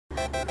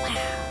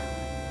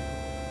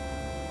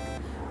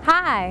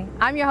Hi,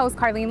 I'm your host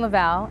Karleen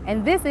Leveille,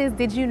 and this is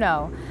Did You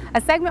Know, a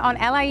segment on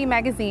LIE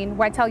Magazine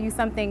where I tell you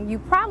something you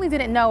probably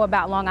didn't know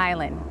about Long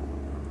Island.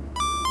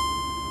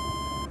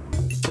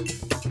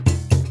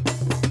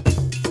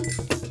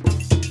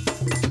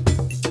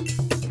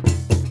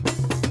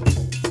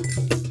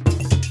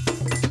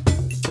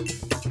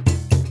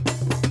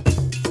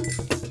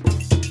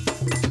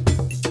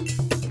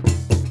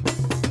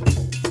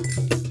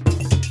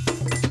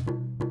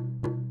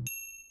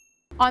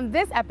 On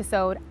this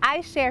episode, I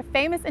share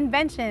famous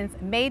inventions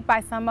made by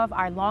some of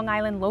our Long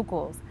Island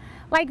locals,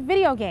 like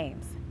video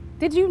games.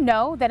 Did you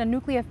know that a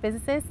nuclear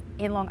physicist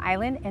in Long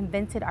Island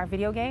invented our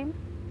video game?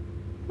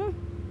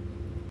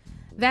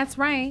 That's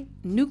right.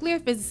 Nuclear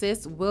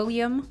physicist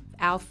William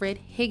Alfred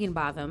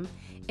Higginbotham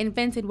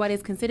invented what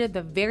is considered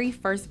the very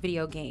first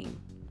video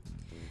game.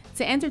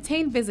 To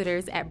entertain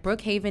visitors at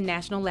Brookhaven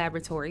National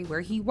Laboratory,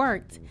 where he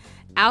worked,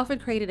 Alfred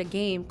created a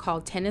game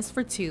called Tennis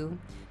for Two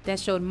that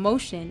showed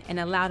motion and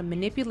allowed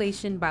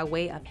manipulation by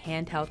way of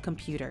handheld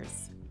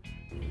computers.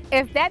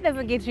 If that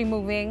doesn't get you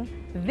moving,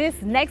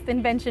 this next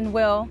invention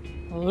will,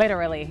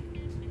 literally.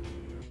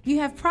 You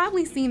have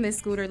probably seen this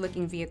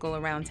scooter-looking vehicle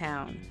around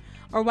town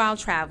or while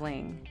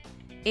traveling.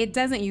 It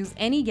doesn't use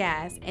any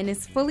gas and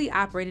is fully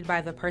operated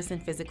by the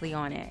person physically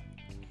on it.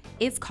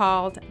 It's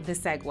called the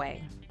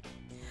Segway.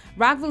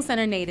 Rockville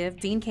Center native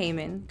Dean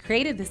Kamen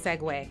created the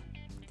Segway.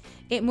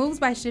 It moves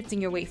by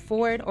shifting your weight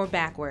forward or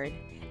backward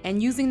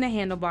and using the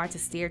handlebar to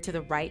steer to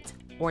the right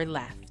or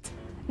left.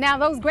 Now,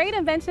 those great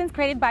inventions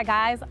created by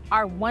guys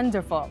are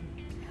wonderful,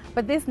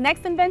 but this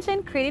next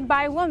invention created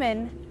by a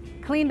woman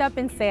cleaned up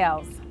in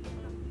sales.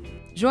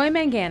 Joy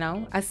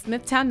Mangano, a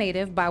Smithtown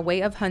native by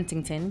way of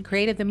Huntington,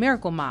 created the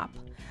Miracle Mop,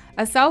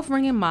 a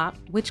self-wringing mop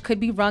which could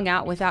be wrung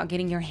out without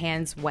getting your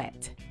hands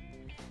wet.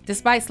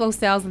 Despite slow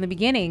sales in the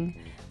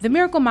beginning, the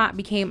Miracle Mop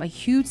became a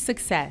huge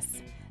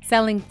success,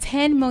 selling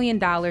 $10 million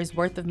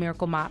worth of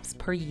Miracle Mops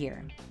per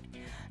year.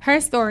 Her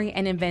story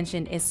and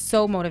invention is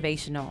so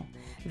motivational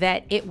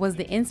that it was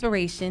the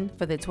inspiration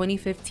for the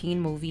 2015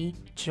 movie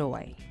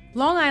Joy.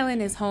 Long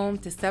Island is home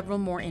to several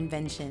more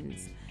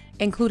inventions,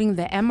 including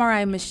the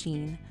MRI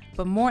machine,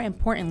 but more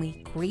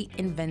importantly, great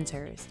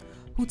inventors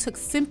who took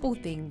simple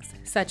things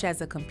such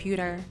as a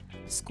computer,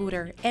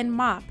 scooter, and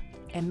mop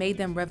and made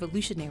them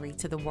revolutionary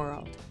to the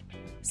world.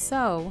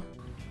 So,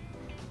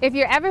 if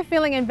you're ever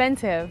feeling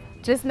inventive,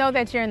 just know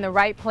that you're in the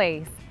right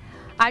place.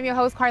 I'm your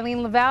host,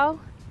 Karleen Leveille.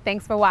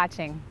 Thanks for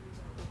watching.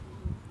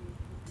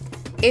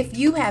 If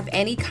you have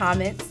any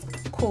comments,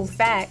 cool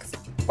facts,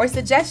 or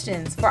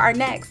suggestions for our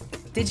next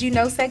Did You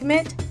Know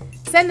segment,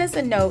 send us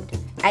a note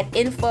at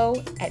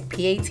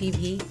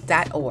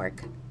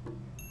info@patv.org.